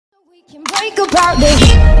Can break apart me.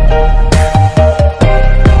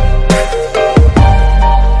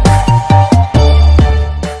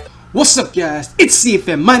 What's up, guys? It's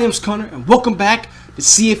CFN. My name's Connor, and welcome back to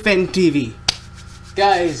CFN TV.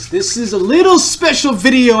 Guys, this is a little special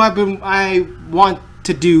video I want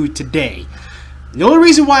to do today. The only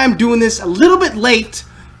reason why I'm doing this a little bit late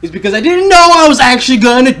is because I didn't know I was actually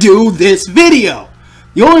going to do this video.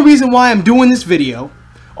 The only reason why I'm doing this video,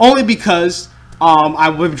 only because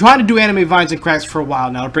I've been trying to do anime vines and cracks for a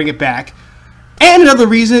while now to bring it back. And another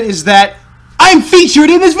reason is that I'm featured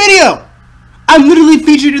in this video. I'm literally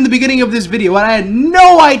featured in the beginning of this video, and I had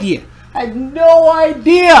no idea. I had no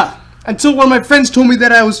idea until one of my friends told me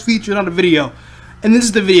that I was featured on a video. And this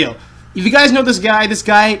is the video. If you guys know this guy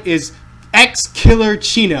is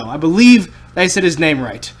XkillerCino. I believe I said his name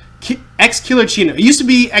right. XkillerCino. It used to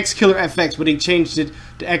be XkillerFX, but he changed it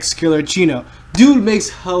to XkillerCino. Dude makes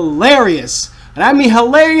hilarious, and I mean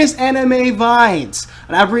hilarious anime vines.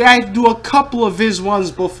 And I've reacted to a couple of his ones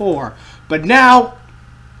before. But now,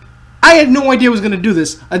 I had no idea I was going to do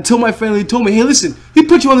this until my family told me, hey listen, he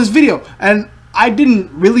put you on this video. And I didn't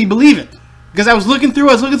really believe it. Because I was looking through,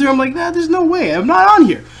 I'm like, nah, there's no way, I'm not on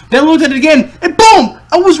here. Then I looked at it again, and boom!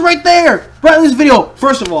 I was right there! Right in this video.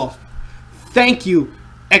 First of all, thank you,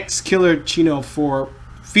 XkillerCino, for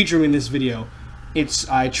featuring in this video.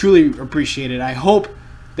 I truly appreciate it. I hope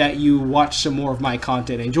that you watch some more of my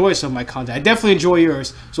content, enjoy some of my content. I definitely enjoy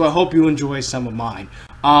yours, so I hope you enjoy some of mine.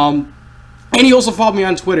 And he also followed me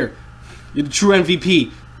on Twitter. You're the true MVP,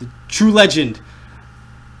 the true legend,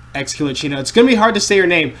 XkillerCino. It's going to be hard to say your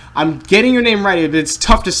name. I'm getting your name right, but it's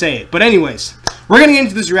tough to say it. But anyways, we're going to get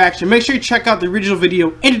into this reaction. Make sure you check out the original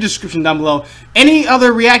video in the description down below. Any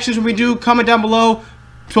other reactions we do, comment down below.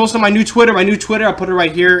 Post on my new Twitter. I'll put it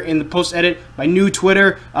right here in the post edit. My new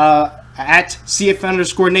Twitter, at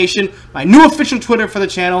CFN_Nation. My new official Twitter for the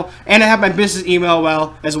channel. And I have my business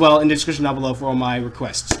email as well in the description down below for all my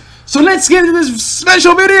requests. So let's get into this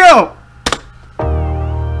special video!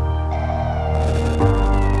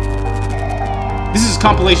 This is a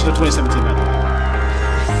compilation of 2017, by the way.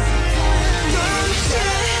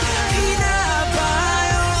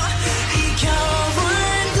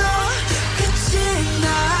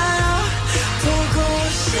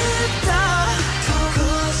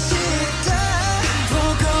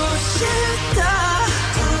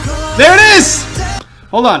 There it is!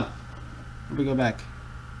 Hold on. Let me go back.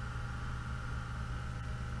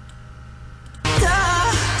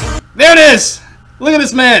 There it is! Look at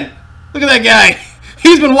this man! Look at that guy!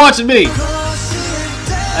 He's been watching me!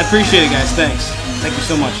 I appreciate it, guys. Thanks. Thank you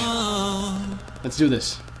so much. Let's do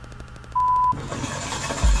this.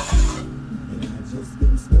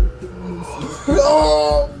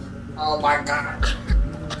 Oh my god.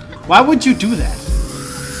 Why would you do that?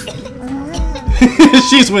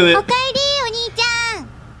 She's with it.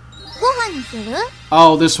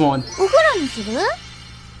 Oh, this one.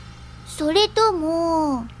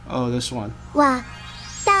 Oh, this one.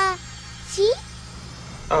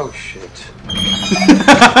 Oh shit.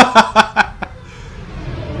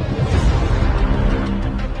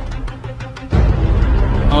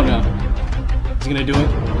 Oh no. Is he gonna do it?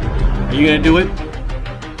 Are you gonna do it?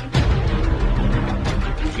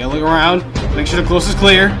 You gotta look around. Make sure the coast is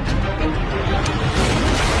clear.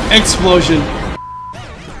 Explosion.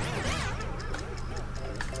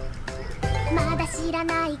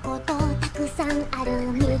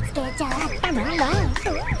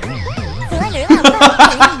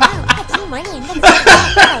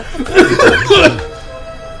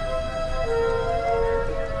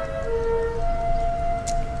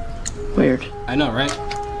 Weird. I know, right?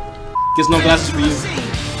 Gets no glasses for you.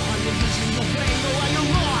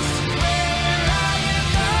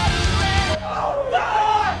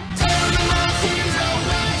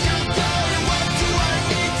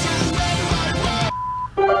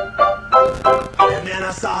 And then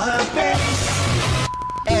I saw her face.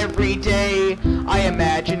 Every day I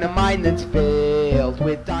imagine a mind that's filled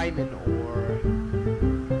with diamond ore.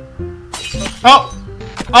 Oh!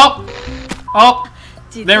 Oh! Oh!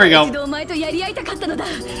 There we go.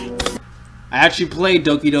 I actually played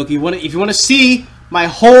Doki Doki. If you want to see my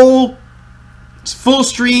whole full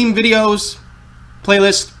stream videos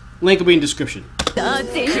playlist, link will be in the description.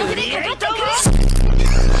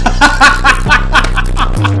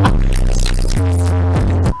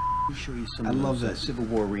 Show you some I love that Civil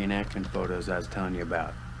War reenactment photos I was telling you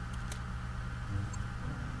about.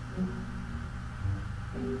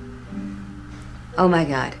 Oh my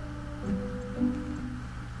god.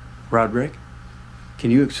 Roderick,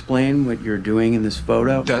 can you explain what you're doing in this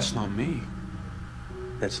photo? That's not me.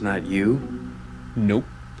 That's not you? Nope.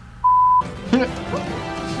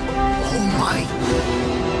 my!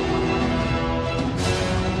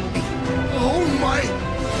 Oh my!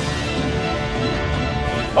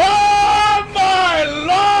 Oh my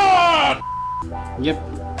lord! Yep.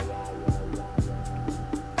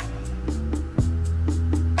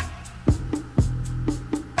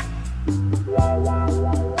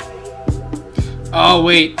 Oh,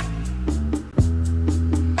 wait.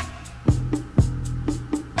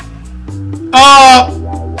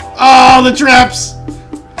 Oh! Oh, the traps!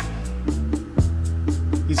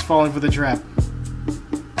 He's falling for the trap.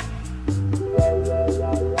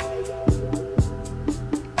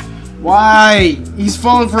 Why? He's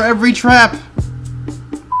falling for every trap.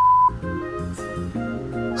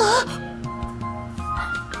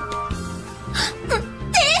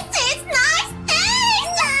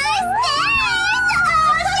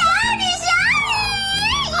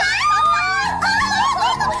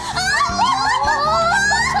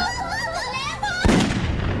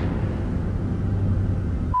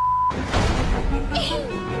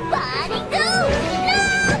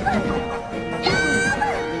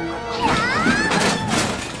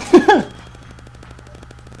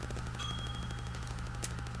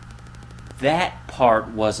 That part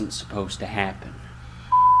wasn't supposed to happen.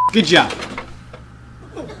 Good job.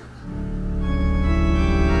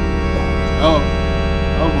 Oh.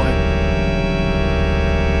 Oh boy.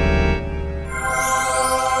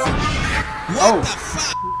 Oh.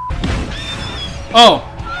 Oh.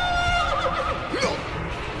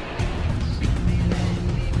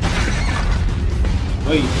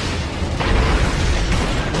 Wait.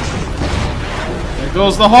 There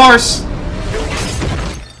goes the horse.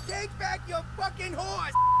 Take back your fucking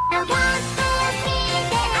horse!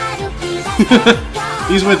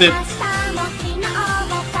 He's with it.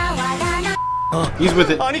 He's with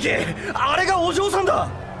it. 兄貴、あれがお嬢さんだ。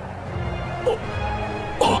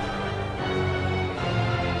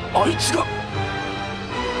あいつが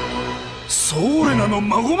ソーレナの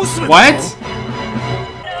孫娘だ。 What?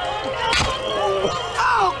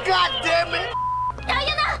 Oh, god damn it!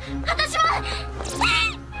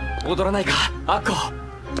 踊らないか、アッコ。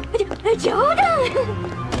冗談。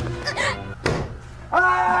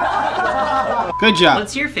 Good job.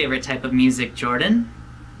 What's your favorite type of music, Jordan?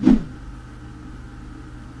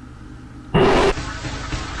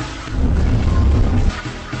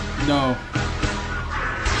 No.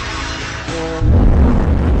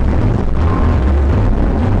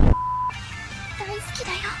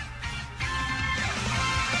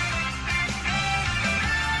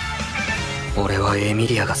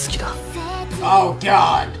 Oh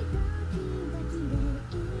god.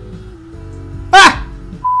 Ah!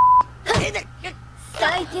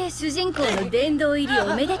 最低主人公の殿堂入り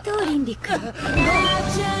おめでとうリンリ君。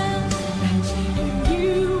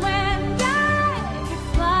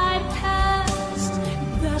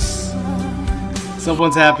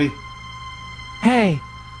 Someone's happy. Hey.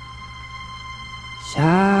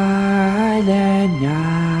 Silent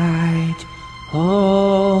night,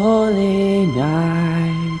 holy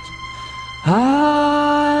night,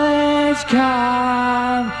 all is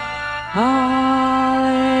calm, all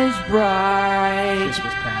is bright.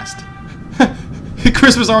 Christmas passed.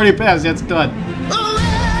 Christmas already passed. Yeah, it's done.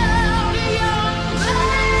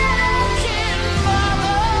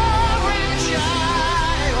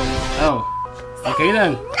 Oh. Okay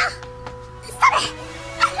then.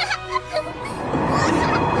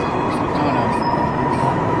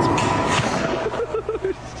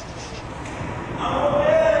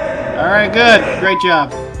 Alright, good. Great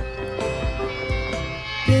job.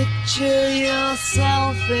 Picture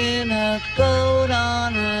yourself in a boat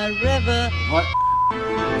on a river. What?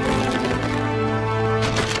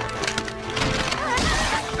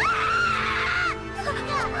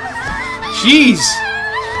 Jeez!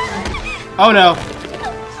 Oh no.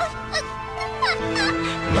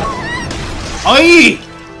 Oi!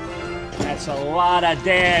 That's a lot of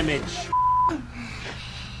damage.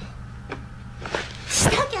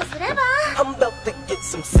 I'm about to get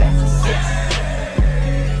some sex.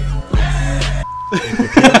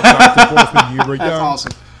 That's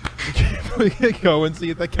awesome. Go and see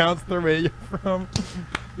if that counts the where you're from.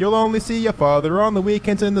 You'll only see your father on the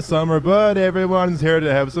weekends in the summer, but everyone's here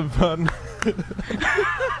to have some fun.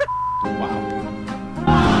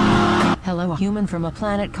 Hello, a human from a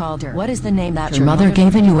planet called Earth. What is the name that your mother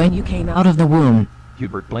gave you when you came out of the womb?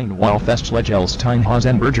 Hubert Blaine Wildfest Legelstein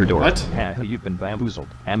Hasenberger. What? You've been bamboozled.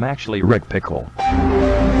 I'm actually Rick Pickle.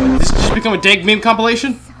 This just become a dank meme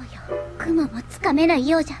compilation? 雲もつかめない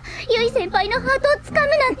ようじゃ、ゆい先輩のハートをつかむ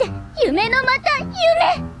なんて夢のまた夢。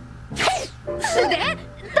で、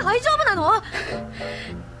大丈夫なの？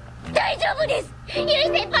大丈夫です。ゆい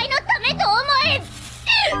先輩のためと思え。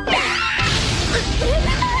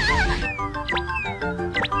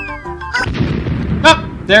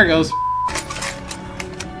There it goes.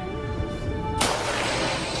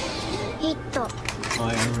 Hit. Oh,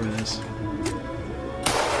 I remember this.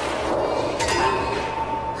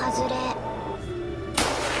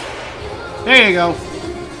 There you go.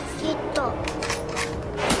 Hit.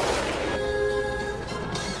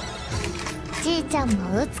 じいちゃん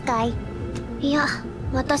も打つかい？いや、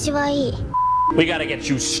私はいい。 We gotta get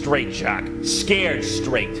you straight, Jock. Scared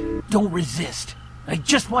straight. Don't resist. I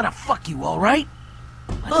just want to fuck you, all right?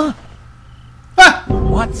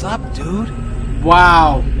 What's up, dude?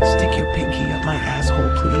 Wow. Stick your pinky up my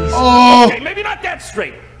asshole, please. Oh. Okay, maybe not that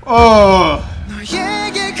straight. Oh.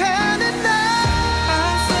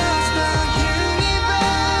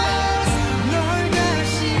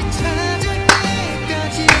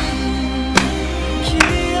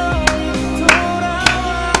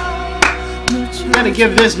 Gotta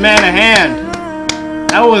give this man a hand.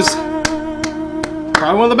 That was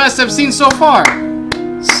probably one of the best I've seen so far.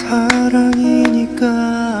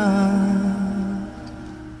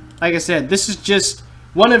 Like I said, this is just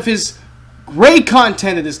one of his great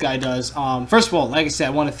content that this guy does. First of all, like I said,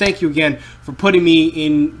 I want to thank you again for putting me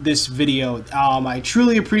in this video. I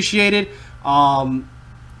truly appreciate it.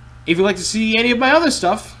 If you'd like to see any of my other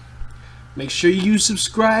stuff, make sure you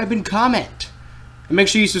subscribe and comment. And make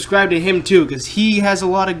sure you subscribe to him too, because he has a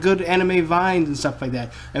lot of good anime vines and stuff like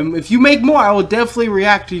that. And if you make more, I will definitely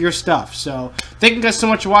react to your stuff. So, thank you guys so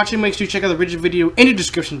much for watching. Make sure you check out the original video in the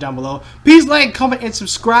description down below. Please like, comment, and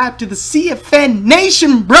subscribe to the CFN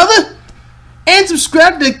Nation, brother! And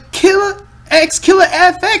subscribe to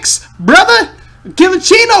XkillerFX, brother!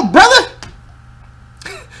 XkillerCino, brother!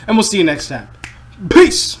 And we'll see you next time.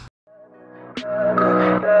 Peace!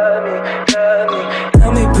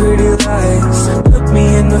 Tell me pretty lies, look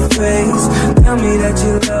me in the face, tell me that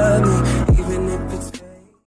you love me.